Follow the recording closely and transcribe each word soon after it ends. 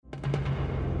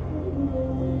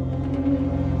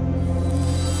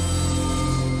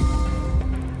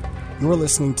You're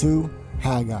listening to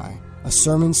Haggai, a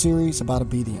sermon series about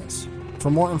obedience.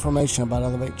 For more information about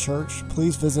Elevate Church,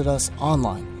 please visit us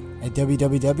online at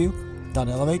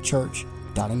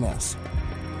www.elevatechurch.ms.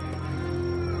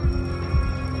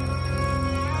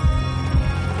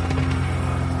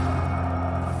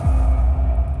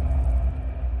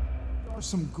 There are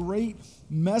some great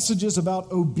messages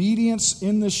about obedience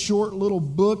in this short little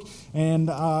book, and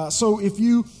so if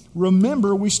you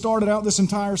remember, we started out this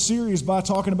entire series by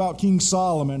talking about King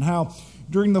Solomon, how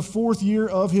during the fourth year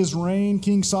of his reign,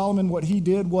 King Solomon, what he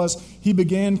did was he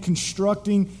began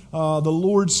constructing the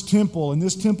Lord's temple. And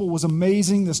this temple was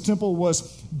amazing. This temple was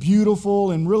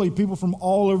beautiful. And really, people from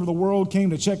all over the world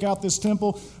came to check out this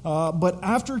temple. But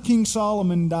after King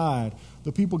Solomon died,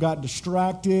 the people got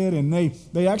distracted. And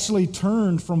they actually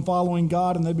turned from following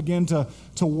God. And they began to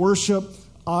worship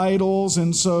idols.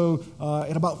 And so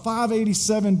at about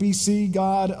 587 BC,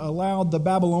 God allowed the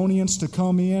Babylonians to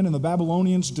come in, and the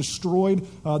Babylonians destroyed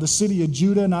the city of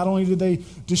Judah. Not only did they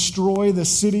destroy the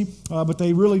city, but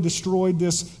they really destroyed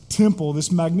this temple,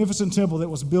 this magnificent temple that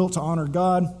was built to honor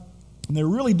God. And they're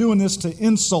really doing this to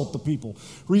insult the people. The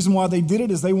reason why they did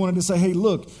it is they wanted to say, hey,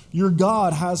 look, your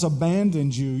God has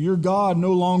abandoned you. Your God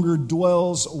no longer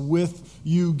dwells with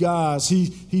you guys.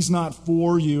 He's not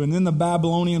for you. And then the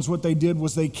Babylonians, what they did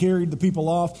was they carried the people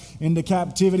off into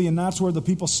captivity, and that's where the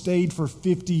people stayed for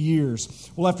 50 years.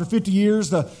 Well, after 50 years,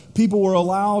 the people were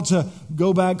allowed to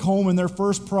go back home, and their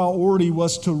first priority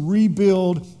was to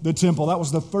rebuild the temple. That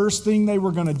was the first thing they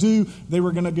were going to do. They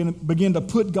were going to begin to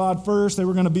put God first. They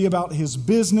were going to be about His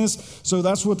business. So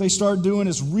that's what they start doing,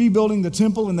 is rebuilding the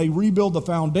temple, and they rebuild the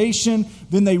foundation.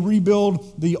 Then they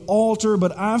rebuild the altar.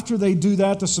 But after they do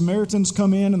that, the Samaritans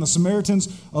come in, and the Samaritans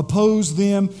oppose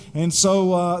them, and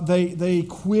so they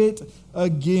quit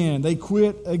again. They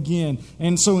quit again.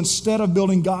 And so instead of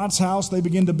building God's house, they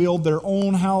begin to build their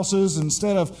own houses.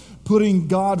 Instead of putting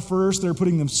God first, they're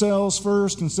putting themselves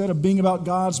first. Instead of being about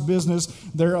God's business,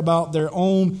 they're about their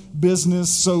own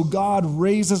business. So God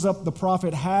raises up the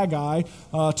prophet Haggai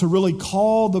to really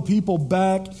call the people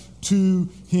back to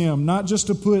Him. Not just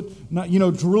to to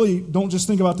really don't just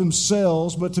think about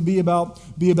themselves, but to be about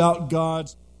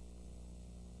God's.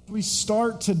 We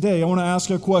start today. I want to ask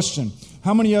a question.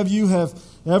 How many of you have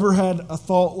ever had a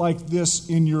thought like this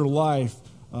in your life?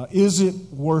 Is it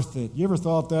worth it? You ever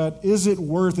thought that? Is it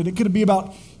worth it? It could be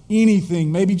about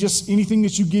anything, maybe just anything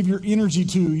that you give your energy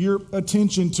to, your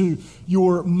attention to,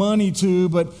 your money to,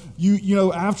 but you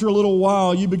know, after a little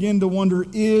while, you begin to wonder,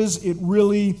 is it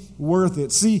really worth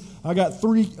it? See, I got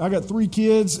three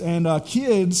kids, and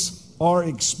kids are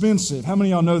expensive. How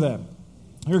many of y'all know that?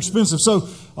 They're expensive. So,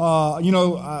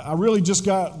 I really just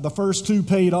got the first two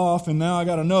paid off, and now I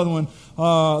got another one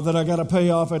that I got to pay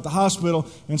off at the hospital.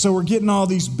 And so we're getting all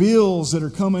these bills that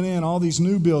are coming in, all these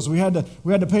new bills. We had to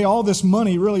pay all this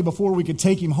money really before we could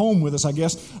take him home with us, I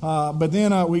guess. But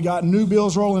then we got new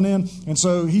bills rolling in, and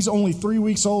so he's only 3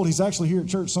 weeks old. He's actually here at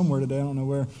church somewhere today. I don't know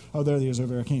where. Oh, there he is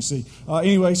over there. I can't see.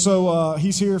 Anyway, so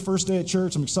he's here first day at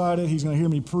church. I'm excited. He's going to hear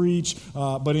me preach.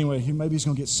 But anyway, maybe he's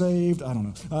going to get saved. I don't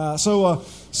know.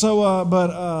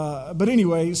 But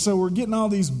anyway, so we're getting all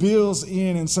these bills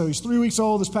in, and so he's 3 weeks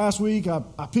old. This past week, I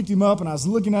picked him up, and I was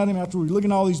looking at him after we were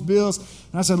looking at all these bills,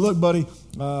 and I said, look, buddy,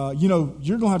 you're going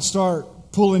to have to start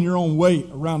pulling your own weight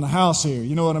around the house here.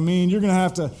 You know what I mean? You're going to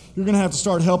have to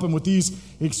start helping with these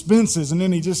expenses. And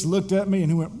then he just looked at me, and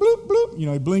he went, bloop, bloop.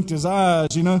 He blinked his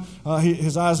eyes,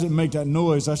 his eyes didn't make that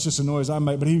noise. That's just a noise I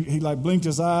make. But he blinked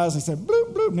his eyes. He said,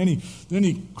 bloop, bloop. And then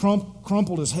he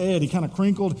crumpled his head. He kind of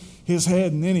crinkled his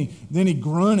head, and then he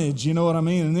grunted, you know what I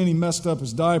mean? And then he messed up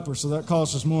his diaper, so that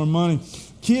cost us more money.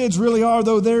 Kids really are,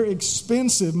 though, they're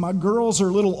expensive. My girls are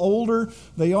a little older.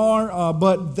 They are,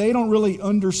 but they don't really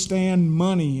understand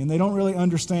money, and they don't really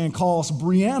understand cost.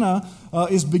 Brianna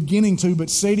is beginning to, but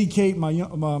Sadie Kate,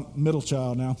 my middle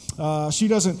child now, she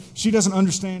doesn't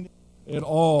understand at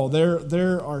all.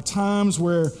 There are times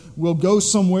where we'll go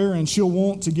somewhere and she'll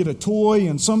want to get a toy,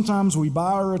 and sometimes we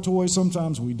buy her a toy,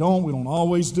 sometimes we don't. We don't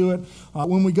always do it.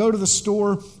 When we go to the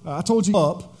store, I told you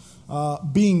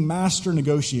being master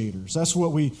negotiators. That's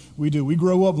what we do. We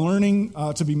grow up learning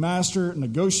to be master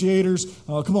negotiators.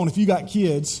 Come on, if you got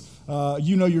kids,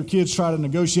 your kids try to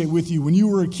negotiate with you. When you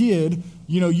were a kid,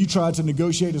 you tried to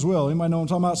negotiate as well. Anybody know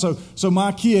what I'm talking about? So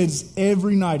my kids,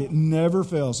 every night, it never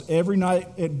fails. Every night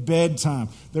at bedtime,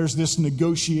 there's this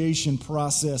negotiation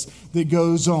process that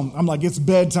goes on. I'm like, it's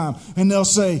bedtime. And they'll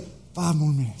say, 5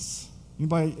 more minutes.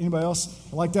 Anybody else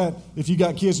like that? If you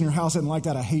got kids in your house and like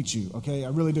that, I hate you. Okay, I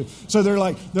really do. So they're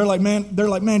like,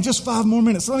 man, just 5 more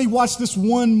minutes. Let me watch this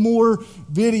one more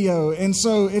video. And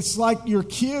so it's like your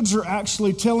kids are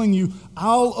actually telling you,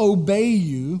 I'll obey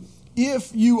you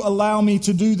if you allow me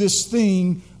to do this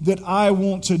thing that I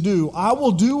want to do. I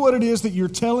will do what it is that you're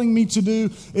telling me to do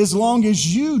as long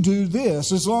as you do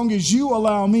this, as long as you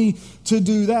allow me to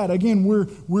do that. Again,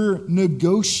 we're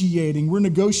negotiating. We're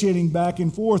negotiating back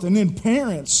and forth. And then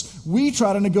parents, we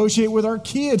try to negotiate with our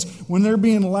kids when they're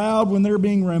being loud, when they're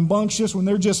being rambunctious, when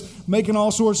they're just making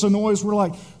all sorts of noise. We're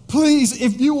like, please,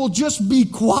 if you will just be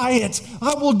quiet,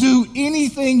 I will do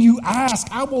anything you ask.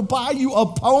 I will buy you a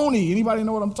pony. Anybody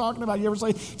know what I'm talking about? You ever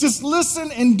say, just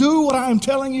listen and do what I'm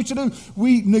telling you to do?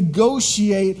 We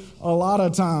negotiate a lot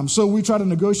of times. So we try to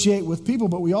negotiate with people,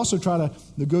 but we also try to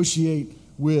negotiate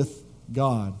with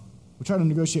God. We try to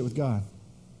negotiate with God.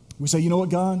 We say, you know what,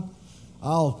 God?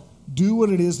 I'll do what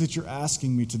it is that you're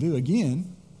asking me to do.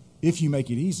 Again, if you make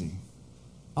it easy.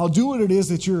 I'll do what it is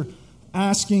that you're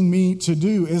asking me to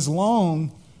do as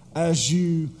long as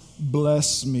you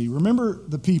bless me. Remember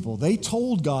the people. They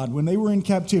told God when they were in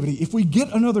captivity, if we get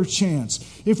another chance,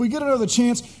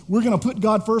 we're going to put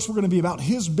God first. We're going to be about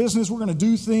his business. We're going to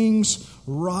do things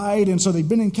right. And so they've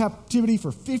been in captivity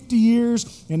for 50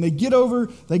 years and they get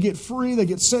free, they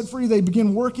get set free. They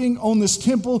begin working on this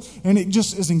temple and it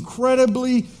just is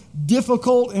incredibly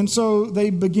difficult. And so they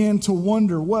begin to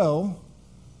wonder, well,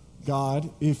 God,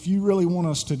 if you really want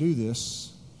us to do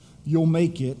this, you'll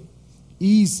make it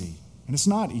easy. And it's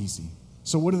not easy.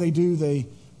 So what do?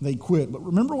 They quit. But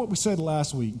remember what we said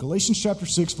last week. Galatians chapter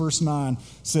 6, verse 9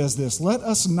 says this, let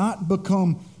us not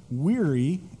become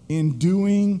weary in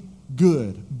doing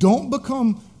good. Don't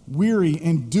become weary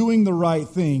in doing the right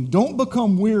thing. Don't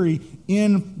become weary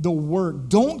in the work.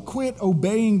 Don't quit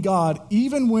obeying God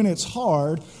even when it's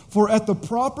hard, for at the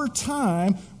proper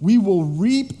time we will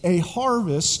reap a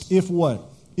harvest if what?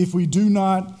 If we do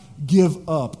not give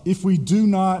up. If we do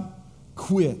not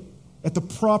quit. At the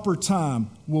proper time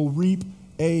we'll reap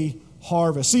a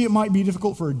harvest. See, it might be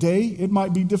difficult for a day. It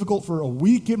might be difficult for a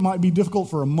week. It might be difficult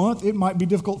for a month. It might be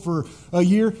difficult for a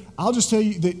year. I'll just tell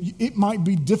you that it might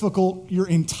be difficult your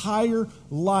entire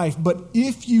life. But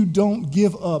if you don't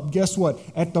give up, guess what?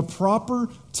 At the proper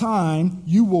time,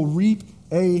 you will reap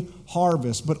a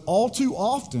harvest. But all too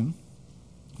often,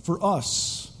 for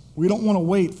us, we don't want to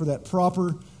wait for that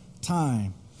proper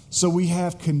time. So we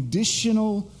have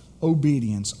conditional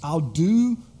obedience. I'll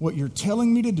do what you're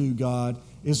telling me to do, God,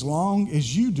 as long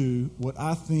as you do what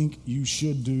I think you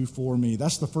should do for me.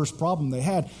 That's the first problem they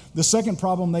had. The second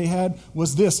problem they had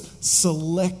was this,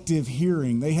 selective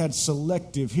hearing. They had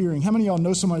selective hearing. How many of y'all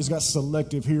know somebody who's got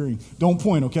selective hearing? Don't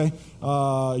point, okay?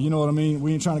 You know what I mean?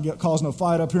 We ain't trying to cause no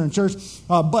fight up here in church.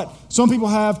 But some people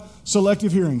have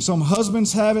selective hearing. Some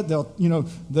husbands have it.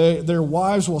 Their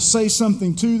wives will say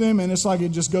something to them, and it's like it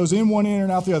just goes in one ear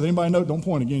and out the other. Anybody know? Don't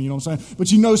point again, you know what I'm saying?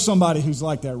 But you know somebody who's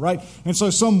like that, right? And so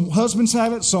some husbands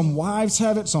have it, some wives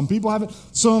have it, some people have it,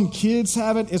 some kids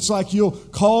have it. It's like you'll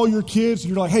call your kids,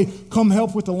 you're like, hey, come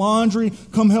help with the laundry,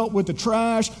 come help with the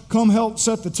trash, come help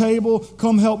set the table,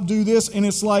 come help do this, and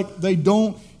it's like they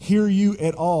don't hear you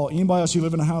at all. Anybody else, you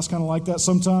live in a house kind of like that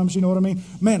sometimes, you know what I mean?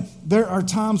 Man, there are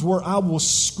times where I will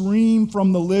scream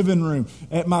from the living room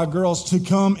at my girls to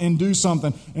come and do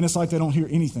something, and it's like they don't hear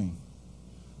anything.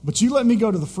 But you let me go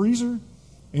to the freezer,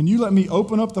 and you let me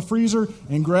open up the freezer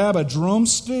and grab a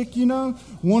drumstick, you know?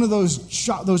 One of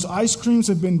those ice creams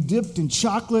have been dipped in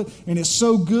chocolate, and it's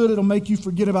so good it'll make you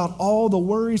forget about all the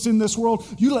worries in this world.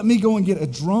 You let me go and get a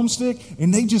drumstick,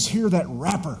 and they just hear that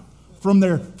wrapper from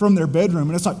their bedroom,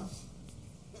 and it's like,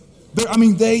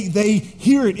 they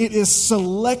hear it. It is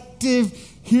selective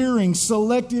hearing.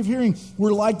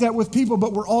 We're like that with people,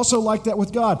 but we're also like that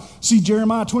with God. See,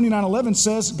 Jeremiah 29:11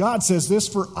 says, God says this,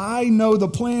 for I know the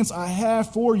plans I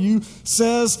have for you,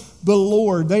 says the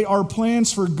Lord. They are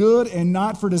plans for good and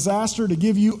not for disaster, to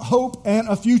give you hope and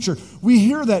a future. We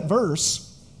hear that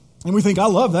verse, and we think, I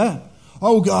love that.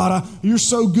 Oh, God, you're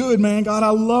so good, man. God, I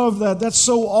love that. That's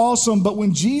so awesome. But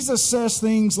when Jesus says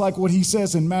things like what he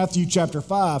says in Matthew chapter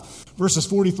 5, verses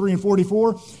 43 and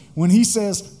 44, when he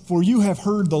says, for you have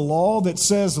heard the law that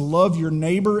says love your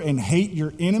neighbor and hate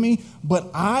your enemy, but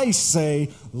I say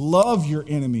love your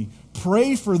enemy.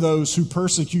 Pray for those who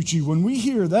persecute you. When we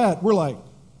hear that, we're like,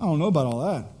 I don't know about all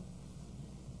that.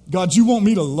 God, you want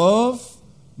me to love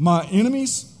my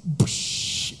enemies?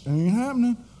 It ain't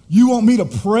happening. You want me to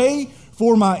pray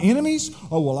for my enemies?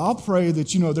 Oh, well, I'll pray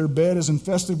that, their bed is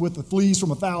infested with the fleas from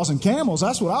 1,000 camels.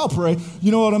 That's what I'll pray.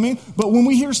 You know what I mean? But when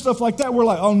we hear stuff like that, we're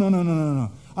like, oh,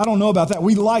 no. I don't know about that.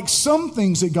 We like some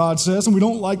things that God says, and we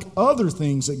don't like other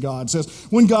things that God says.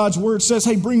 When God's word says,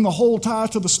 hey, bring the whole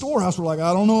tithe to the storehouse, we're like,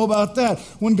 I don't know about that.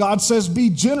 When God says, be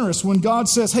generous. When God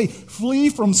says, hey, flee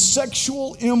from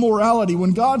sexual immorality.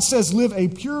 When God says, live a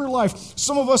pure life.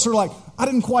 Some of us are like, I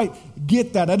didn't quite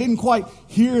get that. I didn't quite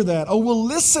hear that. Oh, we'll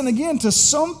listen again to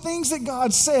some things that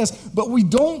God says, but we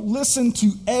don't listen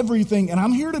to everything. And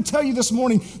I'm here to tell you this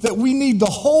morning that we need the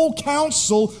whole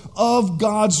counsel of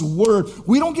God's word.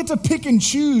 We don't get to pick and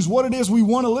choose what it is we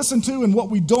want to listen to and what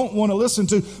we don't want to listen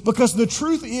to, because the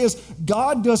truth is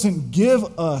God doesn't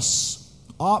give us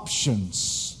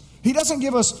options. He doesn't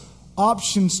give us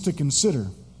options to consider.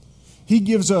 He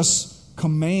gives us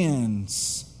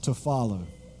commands to follow.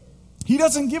 He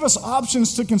doesn't give us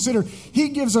options to consider. He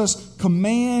gives us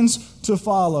commands to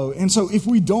follow. And so if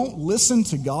we don't listen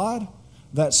to God,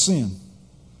 that's sin.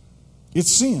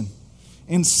 It's sin.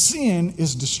 And sin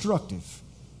is destructive.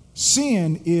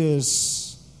 Sin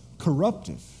is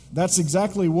corruptive. That's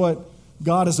exactly what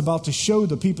God is about to show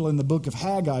the people in the book of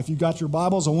Haggai. If you've got your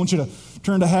Bibles, I want you to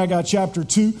turn to Haggai chapter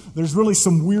 2. There's really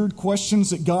some weird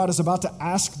questions that God is about to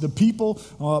ask the people.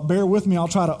 Bear with me, I'll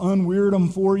try to unweird them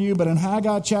for you. But in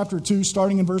Haggai chapter 2,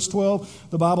 starting in verse 12,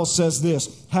 the Bible says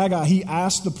this. Haggai, he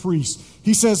asked the priest.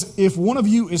 He says, if one of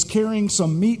you is carrying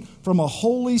some meat from a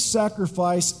holy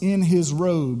sacrifice in his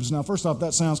robes. Now, first off,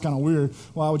 that sounds kind of weird.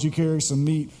 Why would you carry some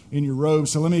meat in your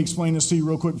robes? So let me explain this to you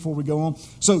real quick before we go on.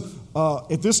 So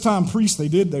at this time, priests,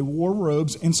 they wore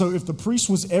robes. And so if the priest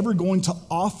was ever going to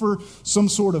offer some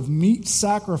sort of meat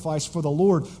sacrifice for the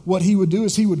Lord, what he would do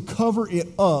is he would cover it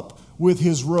up with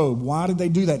his robe. Why did they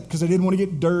do that? Because they didn't want to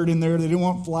get dirt in there. They didn't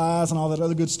want flies and all that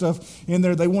other good stuff in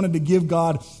there. They wanted to give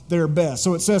God their best.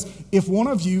 So it says, if one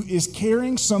of you is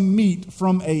carrying some meat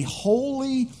from a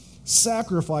holy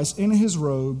sacrifice in his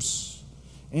robes,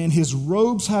 and his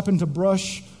robes happen to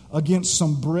brush against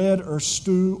some bread or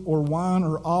stew or wine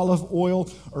or olive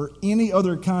oil or any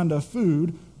other kind of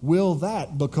food, will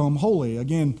that become holy?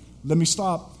 Again, let me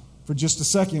stop for just a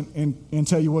second and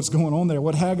tell you what's going on there.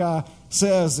 What Haggai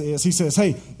says is, he says,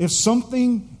 hey, if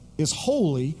something is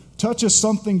holy touches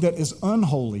something that is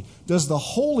unholy, does the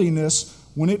holiness,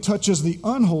 when it touches the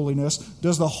unholiness,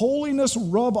 does the holiness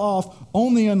rub off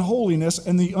on the unholiness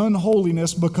and the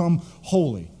unholiness become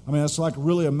holy? I mean, that's like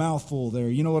really a mouthful there.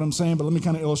 You know what I'm saying? But let me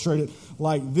kind of illustrate it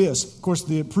like this. Of course,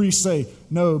 the priests say,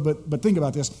 no, but think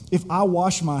about this. If I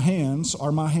wash my hands,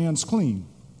 are my hands clean?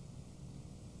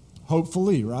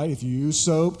 Hopefully, right? If you use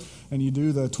soap and you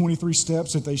do the 23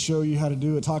 steps that they show you how to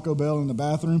do at Taco Bell in the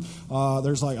bathroom,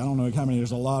 there's like, I don't know how many,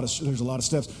 there's a lot of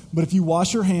steps. But if you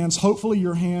wash your hands, hopefully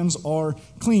your hands are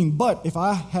clean. But if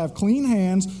I have clean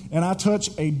hands and I touch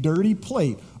a dirty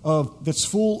plate that's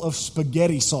full of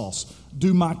spaghetti sauce,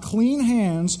 do my clean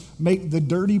hands make the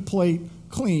dirty plate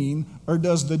clean, or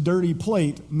does the dirty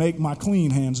plate make my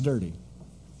clean hands dirty?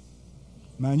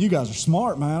 Man, you guys are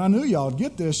smart, man. I knew y'all would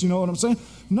get this. You know what I'm saying?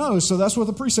 No, so that's what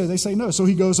the priests say. They say no. So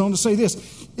he goes on to say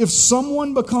this. If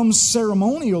someone becomes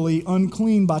ceremonially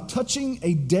unclean by touching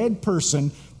a dead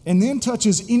person and then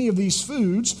touches any of these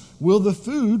foods, will the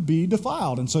food be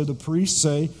defiled? And so the priests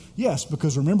say yes,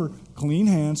 because remember, clean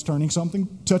hands touching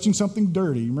something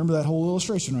dirty. Remember that whole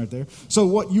illustration right there? So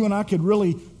what you and I could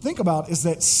really think about is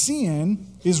that sin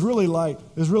is really like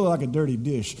a dirty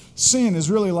dish. Sin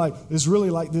is really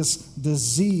like this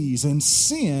disease, and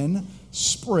sin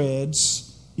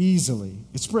spreads easily.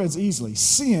 It spreads easily.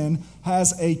 Sin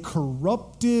has a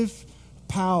corruptive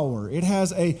power. It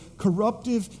has a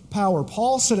corruptive power.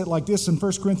 Paul said it like this in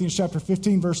 1 Corinthians chapter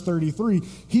 15, verse 33.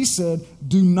 He said,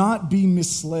 do not be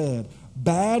misled.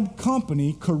 Bad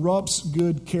company corrupts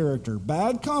good character.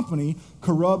 Bad company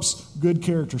corrupts good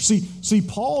character. See,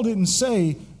 Paul didn't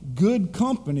say good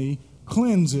company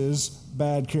cleanses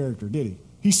bad character, did he?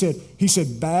 He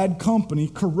said bad company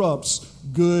corrupts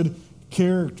good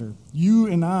character. You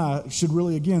and I should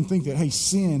really, again, think that, hey,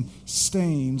 sin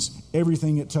stains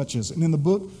everything it touches. And in the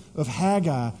book of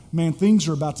Haggai, man, things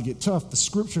are about to get tough. The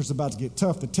scripture's about to get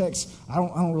tough. The text, I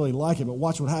don't really like it, but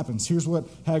watch what happens. Here's what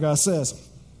Haggai says.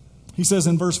 He says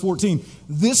in verse 14,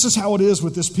 this is how it is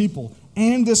with this people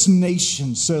and this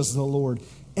nation, says the Lord.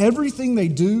 Everything they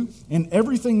do and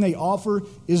everything they offer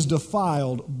is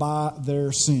defiled by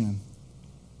their sin.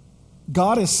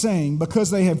 God is saying,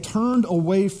 because they have turned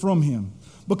away from Him,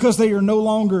 because they are no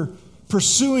longer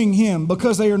pursuing Him,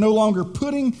 because they are no longer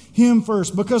putting Him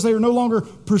first, because they are no longer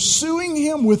pursuing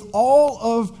Him with all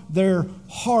of their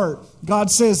heart,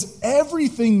 God says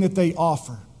everything that they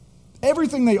offer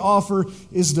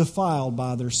is defiled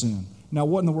by their sin. Now,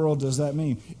 what in the world does that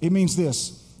mean? It means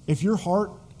this. If your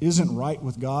heart isn't right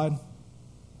with God,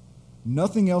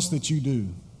 nothing else that you do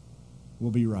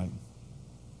will be right.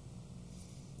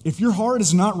 If your heart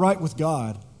is not right with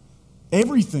God,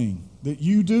 everything that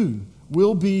you do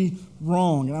will be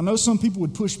wrong. And I know some people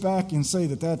would push back and say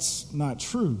that that's not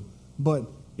true, but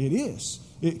it is.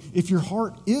 If your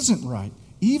heart isn't right,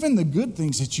 even the good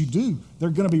things that you do,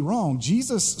 they're going to be wrong.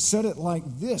 Jesus said it like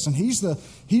this, and he's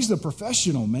the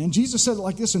professional, man. Jesus said it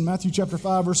like this in Matthew chapter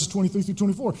 5, verses 23 through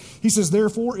 24. He says,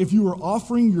 "Therefore, if you are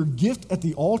offering your gift at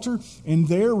the altar, and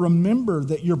there remember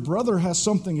that your brother has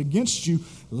something against you,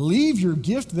 leave your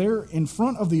gift there in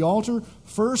front of the altar.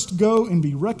 First go and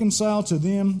be reconciled to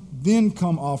them, then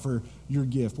come offer your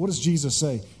gift." What does Jesus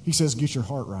say? He says, get your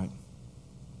heart right.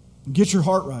 Get your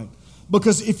heart right.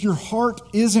 Because if your heart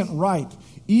isn't right,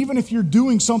 even if you're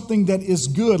doing something that is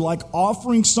good, like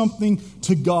offering something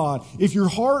to God, if your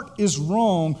heart is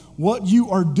wrong, what you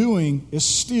are doing is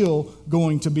still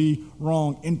going to be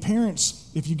wrong. And parents,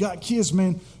 if you got kids,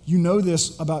 man, you know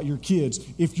this about your kids.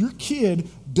 If your kid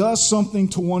does something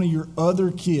to one of your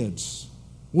other kids,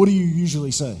 what do you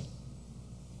usually say?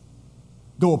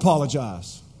 Go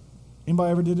apologize.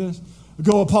 Anybody ever did this?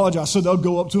 Go apologize. So they'll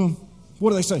go up to him.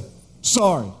 What do they say?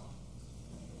 Sorry.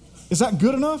 Is that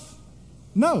good enough?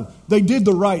 No. They did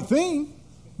the right thing,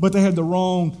 but they had the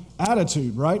wrong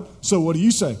attitude, right? So what do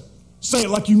you say? Say it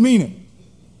like you mean it.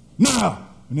 No.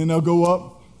 And then they'll go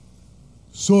up.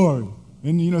 Sorry.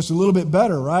 And it's a little bit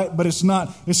better, right? But it's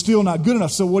still not good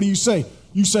enough. So what do you say?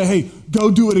 You say, hey, go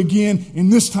do it again,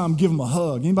 and this time give them a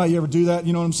hug. Anybody ever do that?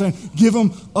 You know what I'm saying? Give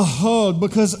them a hug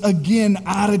because, again,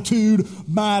 attitude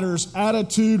matters.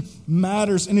 Attitude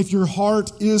matters. And if your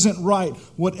heart isn't right,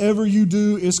 whatever you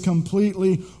do is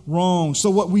completely wrong. So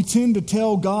what we tend to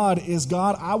tell God is,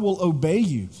 God, I will obey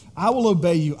you. I will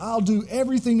obey you. I'll do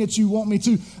everything that you want me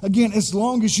to. Again, as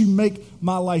long as you make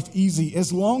my life easy,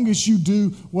 as long as you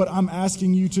do what I'm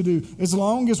asking you to do, as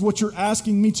long as what you're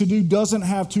asking me to do doesn't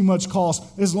have too much cost,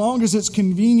 as long as it's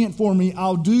convenient for me,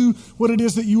 I'll do what it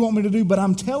is that you want me to do. But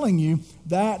I'm telling you,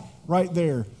 that right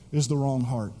there is the wrong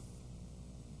heart.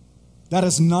 That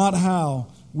is not how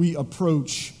we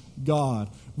approach God.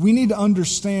 We need to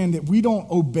understand that we don't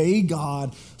obey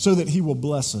God so that He will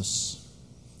bless us.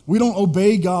 We don't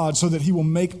obey God so that He will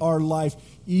make our life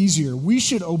easier. We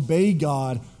should obey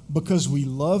God because we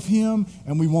love Him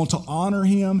and we want to honor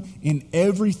Him in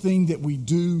everything that we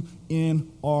do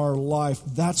in our life.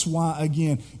 That's why,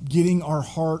 again, getting our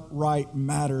heart right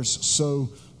matters so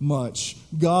much.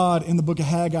 God, in the book of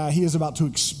Haggai, He is about to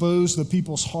expose the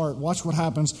people's heart. Watch what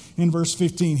happens in verse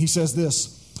 15. He says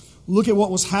this, "Look at what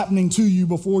was happening to you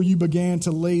before you began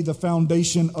to lay the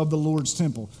foundation of the Lord's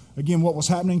temple." Again, what was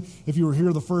happening? If you were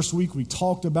here the first week, we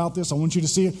talked about this. I want you to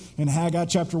see it in Haggai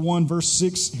chapter 1, verse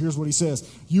 6. Here's what he says.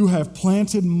 "You have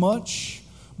planted much,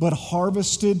 but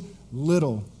harvested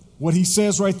little." What he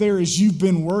says right there is you've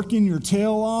been working your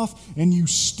tail off and you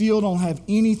still don't have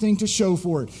anything to show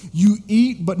for it. You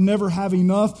eat but never have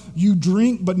enough. You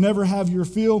drink but never have your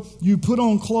fill. You put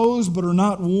on clothes but are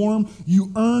not warm.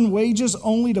 You earn wages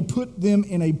only to put them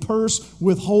in a purse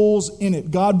with holes in it.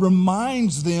 God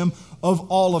reminds them of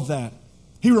all of that.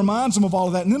 He reminds them of all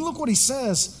of that. And then look what he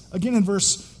says again in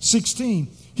verse 16.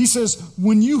 He says,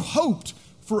 "When you hoped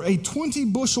for a 20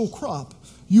 bushel crop,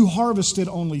 you harvested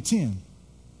only 10.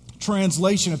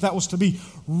 Translation, if that was to be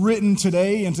written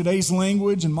today in today's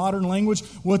language and modern language,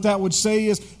 what that would say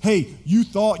is, hey, you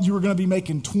thought you were going to be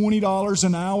making $20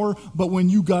 an hour, but when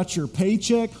you got your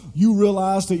paycheck, you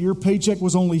realized that your paycheck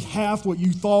was only half what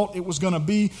you thought it was going to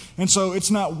be, and so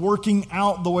it's not working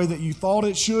out the way that you thought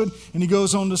it should." And he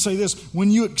goes on to say this,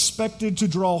 "When you expected to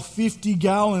draw 50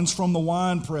 gallons from the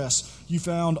wine press, you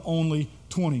found only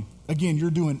 20. Again,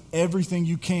 you're doing everything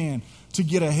you can to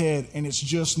get ahead, and it's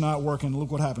just not working.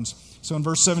 Look what happens. So in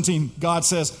verse 17, God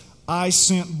says, "I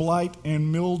sent blight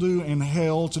and mildew and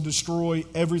hail to destroy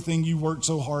everything you worked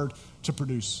so hard to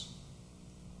produce."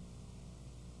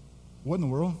 What in the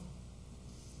world?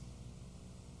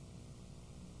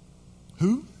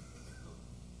 Who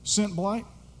sent blight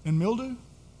and mildew?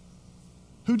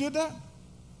 Who did that?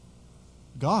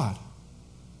 God.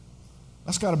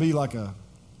 That's got to be like a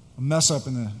mess up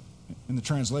in the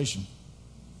translation.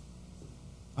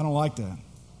 I don't like that.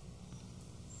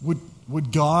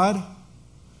 Would God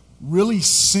really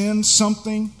send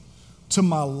something to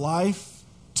my life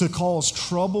to cause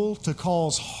trouble, to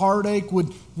cause heartache?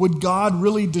 Would God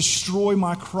really destroy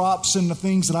my crops and the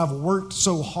things that I've worked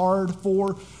so hard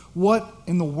for? What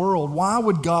in the world? Why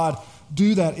would God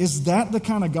do that? Is that the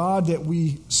kind of God that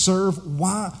we serve?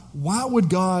 Why would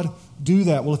God do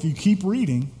that? Well, if you keep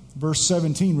reading, verse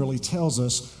 17 really tells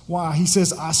us why. He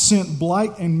says, "I sent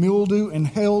blight and mildew and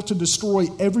hail to destroy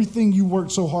everything you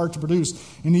worked so hard to produce.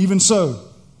 And even so,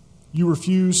 You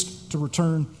refused to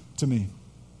return to me.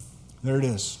 There it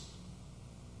is.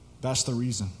 That's the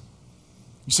reason.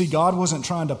 You see, God wasn't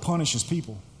trying to punish his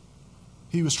people.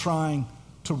 He was trying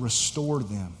to restore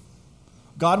them.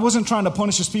 God wasn't trying to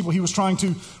punish his people. He was trying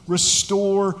to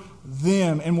restore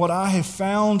them. And what I have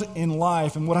found in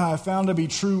life and what I have found to be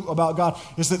true about God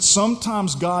is that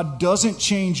sometimes God doesn't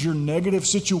change your negative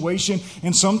situation,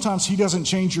 and sometimes he doesn't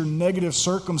change your negative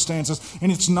circumstances.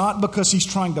 And it's not because he's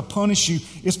trying to punish you.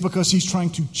 It's because he's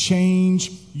trying to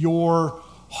change your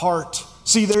heart.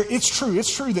 See, it's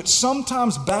true that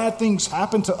sometimes bad things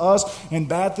happen to us and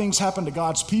bad things happen to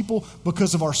God's people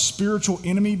because of our spiritual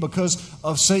enemy, because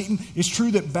of Satan. It's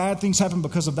true that bad things happen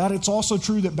because of that. It's also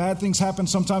true that bad things happen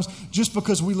sometimes just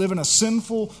because we live in a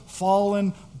sinful,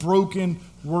 fallen, broken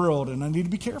world. And I need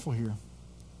to be careful here.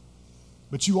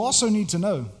 But you also need to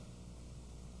know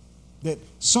that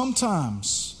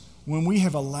sometimes when we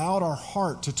have allowed our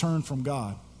heart to turn from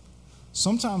God,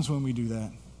 sometimes when we do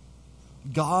that,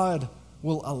 God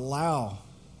will allow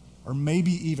or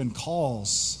maybe even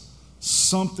cause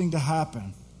something to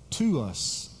happen to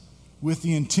us with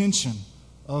the intention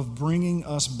of bringing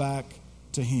us back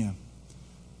to him.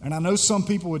 And I know some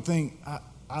people would think,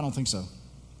 I don't think so.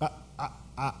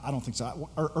 I don't think so.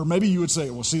 Or maybe you would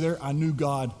say, well, see there, I knew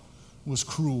God was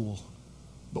cruel.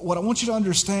 But what I want you to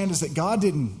understand is that God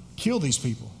didn't kill these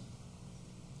people.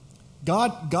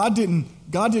 God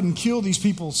didn't kill these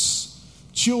people's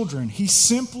children. He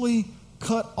simply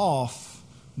cut off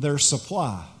their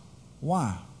supply.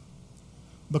 Why?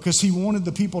 Because he wanted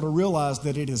the people to realize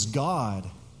that it is God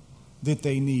that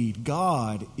they need.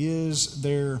 God is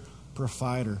their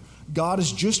provider. God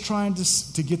is just trying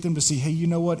to get them to see, hey, you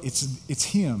know what? It's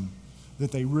him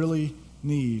that they really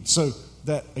need. So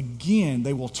that, again,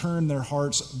 they will turn their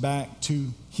hearts back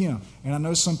to him. And I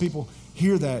know some people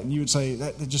hear that and you would say,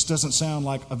 that just doesn't sound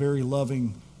like a very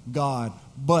loving God.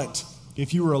 But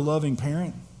if you were a loving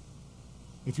parent,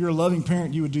 if you're a loving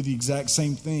parent, you would do the exact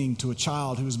same thing to a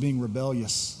child who is being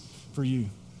rebellious for you.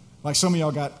 Like some of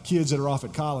y'all got kids that are off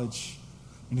at college.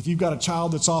 And if you've got a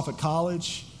child that's off at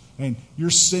college and you're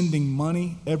sending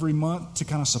money every month to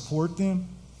kind of support them,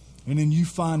 and then you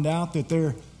find out that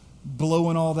they're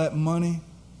blowing all that money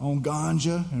on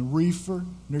ganja and reefer,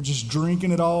 and they're just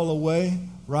drinking it all away,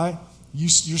 right? You're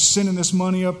sending this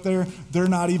money up there. They're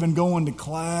not even going to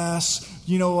class.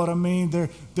 You know what I mean?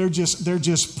 They're just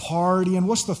partying.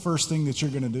 What's the first thing that you're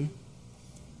going to do?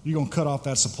 You're going to cut off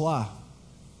that supply.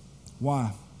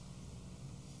 Why?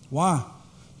 Why?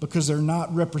 Because they're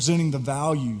not representing the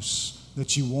values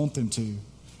that you want them to.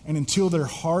 And until their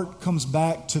heart comes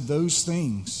back to those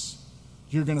things,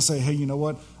 you're going to say, hey, you know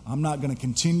what? I'm not going to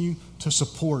continue to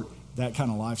support that kind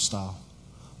of lifestyle.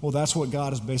 Well, that's what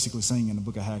God is basically saying in the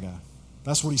book of Haggai.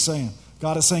 That's what he's saying.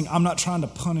 God is saying, I'm not trying to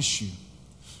punish you.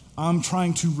 I'm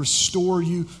trying to restore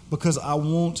you because I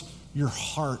want your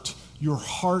heart. Your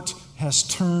heart has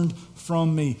turned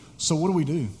from me. So what do we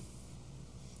do?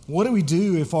 What do we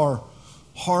do if our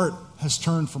heart has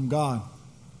turned from God?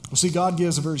 Well, see, God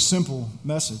gives a very simple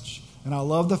message. And I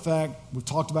love the fact, we've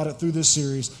talked about it through this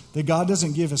series, that God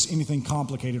doesn't give us anything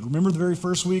complicated. Remember the very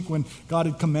first week when God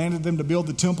had commanded them to build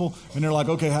the temple? And they're like,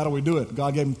 okay, how do we do it?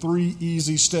 God gave them 3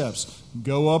 easy steps.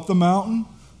 Go up the mountain,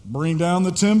 bring down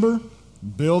the timber,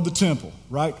 build the temple,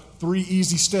 right? 3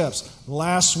 easy steps.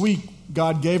 Last week,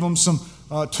 God gave them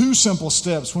 2 simple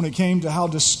steps when it came to how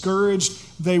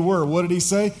discouraged they were. What did he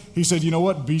say? He said, you know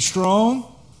what? Be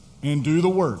strong and do the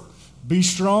work. Be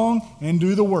strong and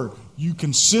do the work. You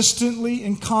consistently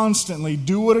and constantly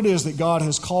do what it is that God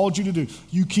has called you to do.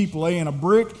 You keep laying a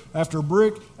brick after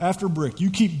brick after brick. You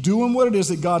keep doing what it is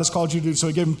that God has called you to do. So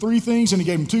he gave them 3 things and he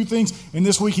gave them 2 things. And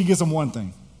this week he gives them 1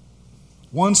 thing.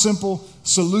 One simple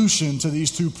solution to these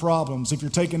 2 problems. If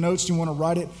you're taking notes, you want to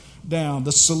write it down.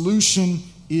 The solution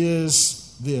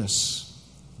is this.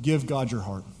 Give God your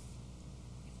heart.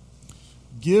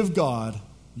 Give God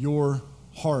your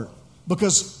heart.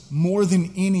 Because more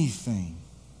than anything,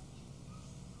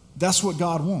 that's what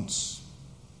God wants.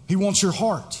 He wants your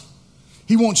heart.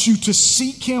 He wants you to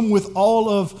seek him with all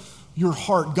of your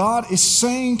heart. God is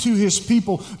saying to his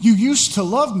people, you used to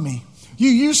love me. You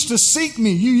used to seek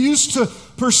me. You used to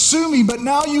pursue me, but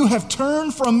now you have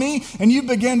turned from me and you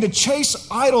began to chase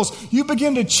idols. You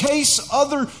begin to chase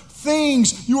other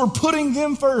things. You are putting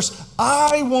them first.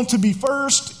 I want to be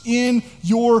first in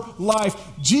your life.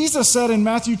 Jesus said in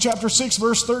Matthew chapter 6,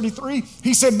 verse 33,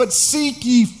 he said, but seek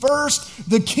ye first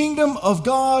the kingdom of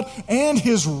God and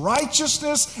his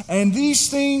righteousness, and these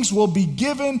things will be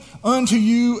given unto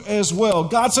you as well.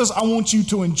 God says, I want you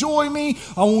to enjoy me.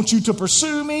 I want you to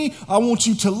pursue me. I want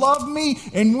you to love me.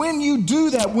 And when you do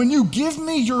that, when you give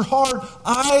me your heart,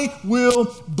 I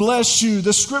will bless you.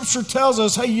 The scripture tells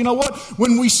us, hey, you know what?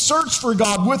 When we search for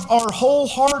God with our whole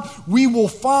heart, we will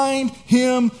find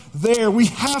him there. We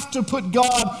have to put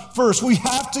God first. We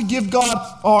have to give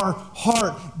God our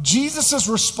heart. Jesus'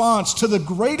 response to the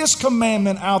greatest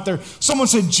commandment out there. Someone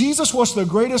said, Jesus, what's the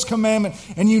greatest commandment?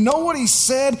 And you know what he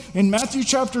said in Matthew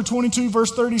chapter 22,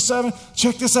 verse 37?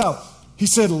 Check this out. He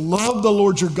said, love the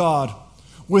Lord your God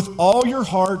with all your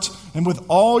heart and with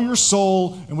all your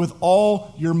soul and with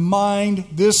all your mind.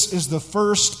 This is the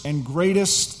first and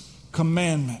greatest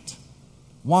commandment.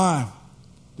 Why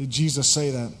did Jesus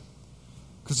say that?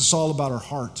 Because it's all about our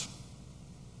heart.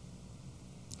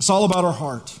 It's all about our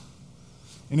heart.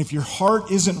 And if your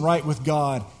heart isn't right with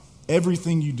God,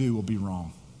 everything you do will be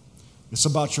wrong. It's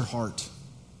about your heart.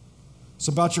 It's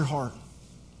about your heart.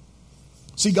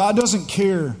 See, God doesn't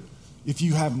care if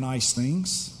you have nice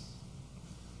things,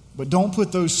 but don't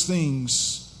put those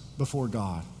things before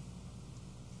God.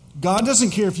 God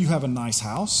doesn't care if you have a nice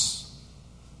house,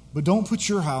 but don't put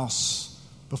your house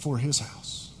before his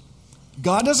house.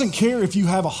 God doesn't care if you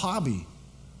have a hobby,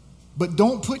 but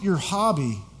don't put your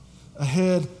hobby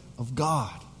ahead of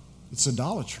God. It's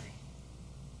idolatry.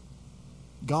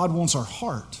 God wants our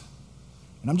heart.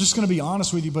 And I'm just going to be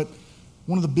honest with you, but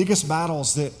one of the biggest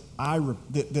battles that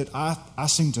I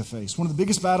seem to face, one of the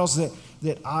biggest battles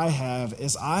that I have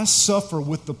is I suffer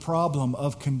with the problem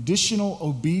of conditional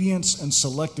obedience and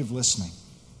selective listening.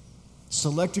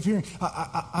 Selective hearing.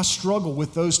 I struggle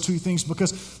with those two things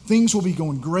because things will be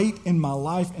going great in my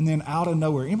life and then out of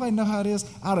nowhere. Anybody know how it is?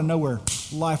 Out of nowhere,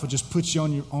 life will just put you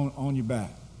on your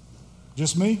back.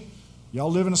 Just me? Y'all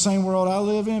live in the same world I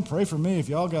live in? Pray for me if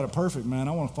y'all got it perfect, man.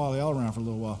 I want to follow y'all around for a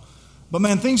little while. But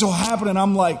man, things will happen and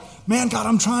I'm like, man, God,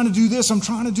 I'm trying to do this. I'm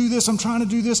trying to do this. I'm trying to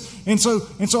do this. And so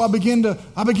I begin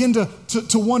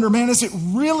to wonder, man, is it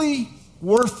really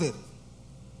worth it?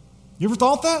 You ever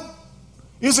thought that?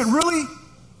 Is it really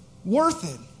worth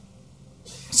it?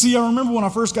 See, I remember when I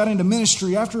first got into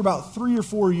ministry, after about 3 or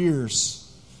 4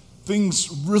 years,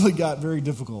 things really got very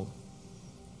difficult.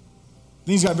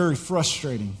 Things got very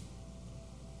frustrating.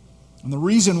 And the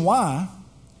reason why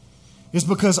is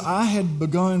because I had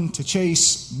begun to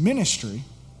chase ministry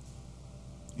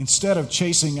instead of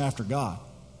chasing after God.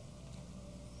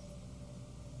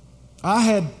 I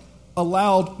had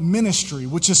allowed ministry,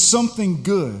 which is something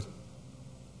good.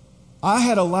 I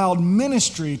had allowed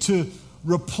ministry to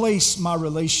replace my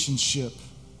relationship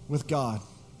with God.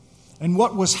 And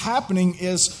what was happening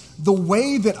is the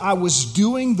way that I was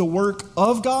doing the work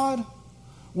of God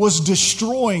was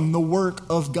destroying the work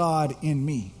of God in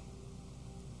me.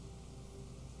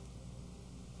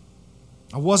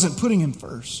 I wasn't putting him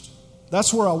first.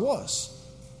 That's where I was.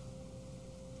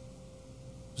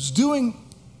 I was doing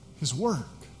his work,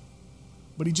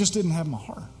 but he just didn't have my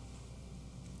heart.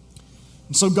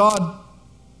 And so God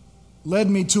led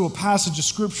me to a passage of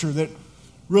Scripture that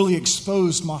really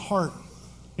exposed my heart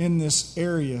in this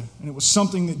area. And it was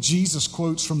something that Jesus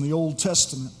quotes from the Old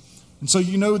Testament. And so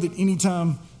you know that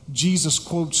anytime Jesus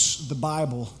quotes the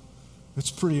Bible,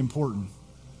 it's pretty important.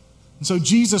 And so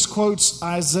Jesus quotes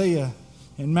Isaiah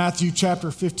in Matthew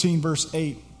chapter 15, verse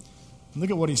 8. And look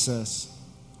at what he says.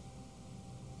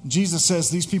 Jesus says,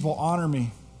 these people honor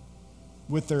me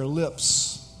with their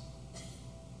lips,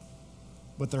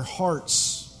 but their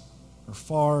hearts are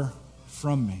far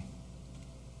from me.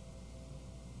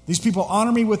 These people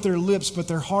honor me with their lips, but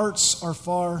their hearts are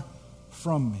far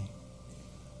from me.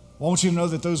 Well, I want you to know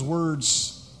that those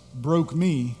words broke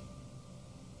me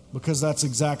because that's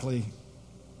exactly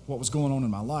what was going on in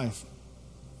my life.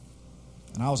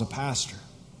 And I was a pastor.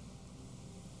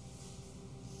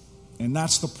 And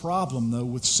that's the problem, though,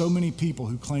 with so many people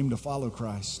who claim to follow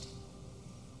Christ,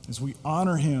 is we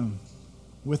honor him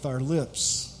with our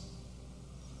lips,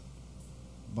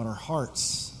 but our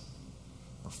hearts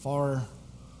are far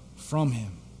from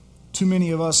him. Too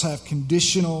many of us have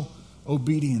conditional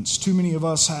obedience. Too many of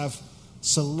us have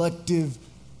selective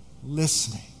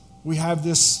listening. We have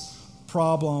this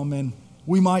problem, and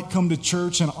we might come to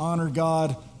church and honor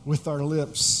God with our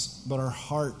lips, but our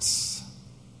hearts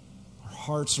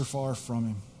are far from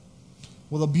him.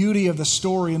 Well, the beauty of the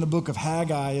story in the book of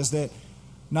Haggai is that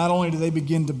not only do they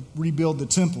begin to rebuild the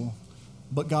temple,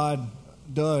 but God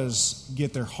does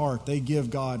get their heart. They give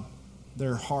God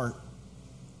their heart.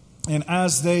 And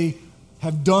as they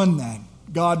have done that,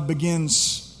 God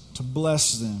begins to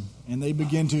bless them, and they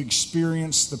begin to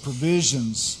experience the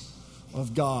provisions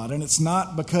of God. And it's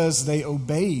not because they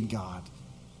obeyed God.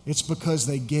 It's because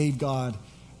they gave God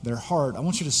their heart. I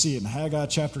want you to see it in Haggai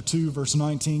chapter 2, verse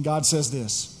 19. God says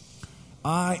this,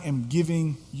 I am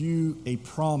giving you a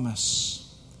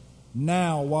promise.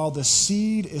 Now, while the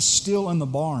seed is still in the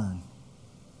barn,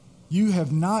 you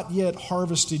have not yet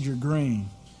harvested your grain,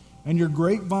 and your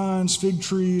grapevines, fig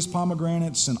trees,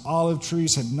 pomegranates, and olive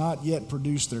trees have not yet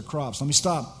produced their crops. Let me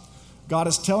stop. God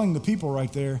is telling the people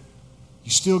right there, you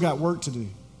still got work to do.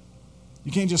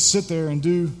 You can't just sit there and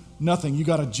do nothing. You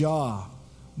got a job.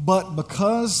 But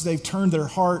because they've turned their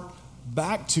heart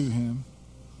back to Him,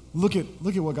 look at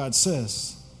what God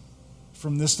says.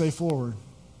 From this day forward,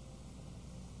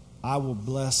 I will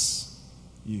bless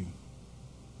you.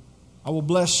 I will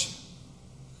bless you.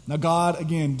 Now, God,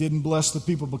 again, didn't bless the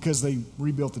people because they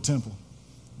rebuilt the temple.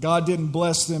 God didn't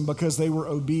bless them because they were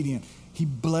obedient. He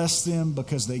blessed them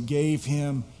because they gave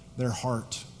Him their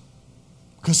heart.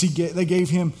 Because they gave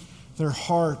Him their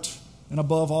heart. And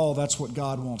above all, that's what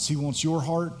God wants. He wants your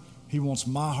heart. He wants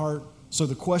my heart. So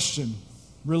the question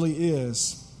really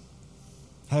is,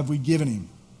 have we given Him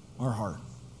our heart?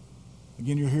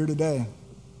 Again, you're here today.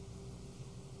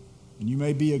 And you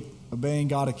may be obeying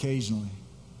God occasionally.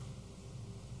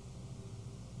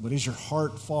 But is your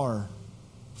heart far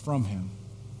from Him?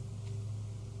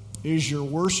 Is your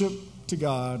worship to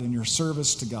God and your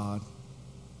service to God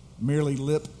merely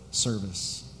lip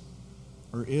service?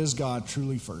 Or is God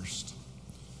truly first?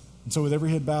 And so with every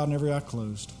head bowed and every eye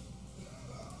closed,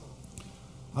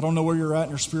 I don't know where you're at in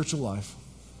your spiritual life.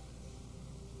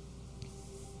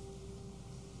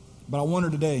 But I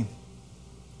wonder today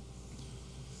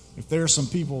if there are some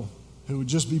people who would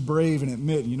just be brave and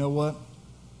admit, you know what?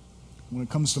 When it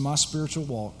comes to my spiritual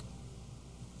walk,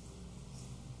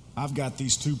 I've got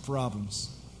these two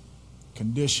problems: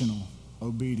 conditional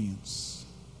obedience,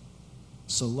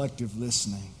 selective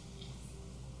listening.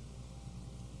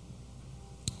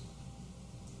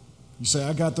 You say,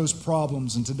 I got those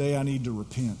problems, and today I need to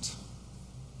repent.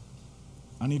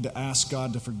 I need to ask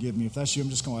God to forgive me. If that's you, I'm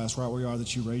just going to ask right where you are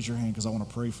that you raise your hand because I want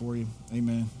to pray for you.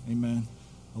 Amen. Amen.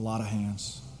 A lot of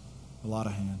hands. A lot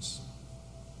of hands.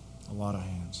 A lot of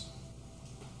hands.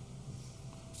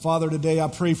 Father, today I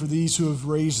pray for these who have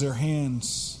raised their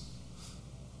hands.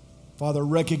 Father,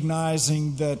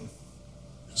 recognizing that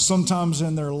sometimes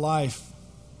in their life,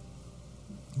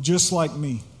 just like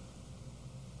me,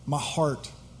 my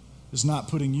heart is not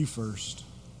putting you first.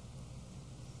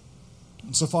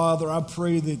 And so, Father, I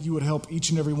pray that you would help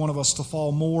each and every one of us to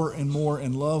fall more and more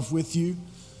in love with you,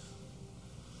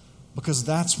 because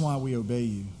that's why we obey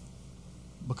you,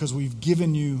 because we've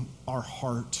given you our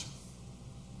heart.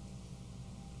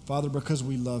 Father, because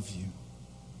we love you.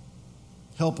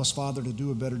 Help us, Father, to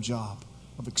do a better job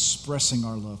of expressing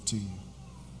our love to you.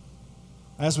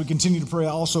 As we continue to pray,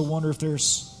 I also wonder if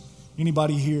there's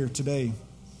anybody here today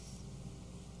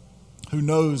who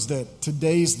knows that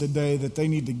today's the day that they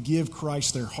need to give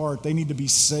Christ their heart. They need to be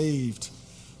saved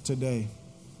today.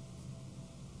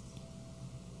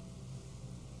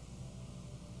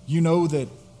 You know that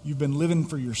you've been living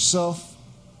for yourself,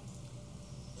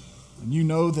 and you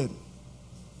know that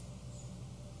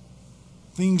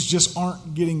things just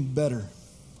aren't getting better.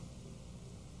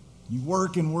 You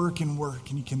work and work and work,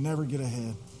 and you can never get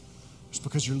ahead. It's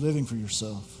because you're living for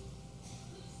yourself.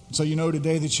 So you know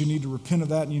today that you need to repent of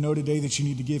that, and you know today that you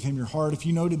need to give Him your heart. If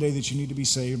you know today that you need to be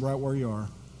saved right where you are,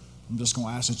 I'm just going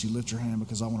to ask that you lift your hand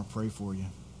because I want to pray for you.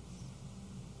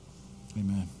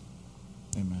 Amen.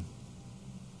 Amen.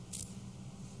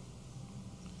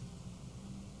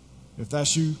 If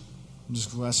that's you, I'm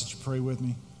just going to ask that you pray with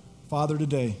me. Father,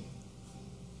 today,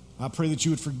 I pray that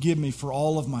you would forgive me for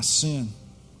all of my sin.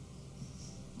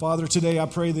 Father, today I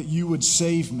pray that you would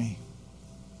save me,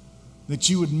 that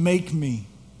you would make me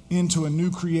into a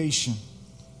new creation.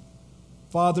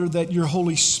 Father, that your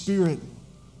Holy Spirit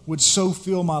would so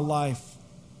fill my life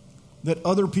that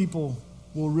other people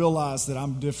will realize that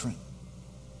I'm different.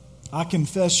 I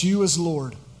confess you as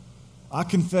Lord. I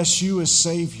confess you as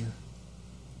Savior.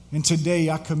 And today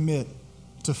I commit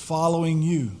to following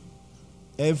you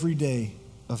every day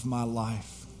of my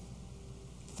life.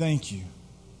 Thank you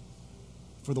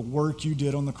for the work you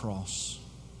did on the cross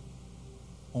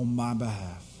on my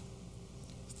behalf.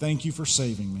 Thank you for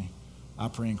saving me. I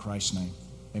pray in Christ's name.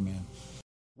 Amen.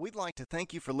 We'd like to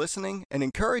thank you for listening and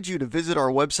encourage you to visit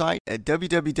our website at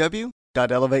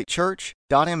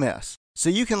www.elevatechurch.ms so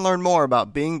you can learn more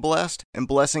about being blessed and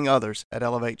blessing others at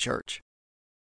Elevate Church.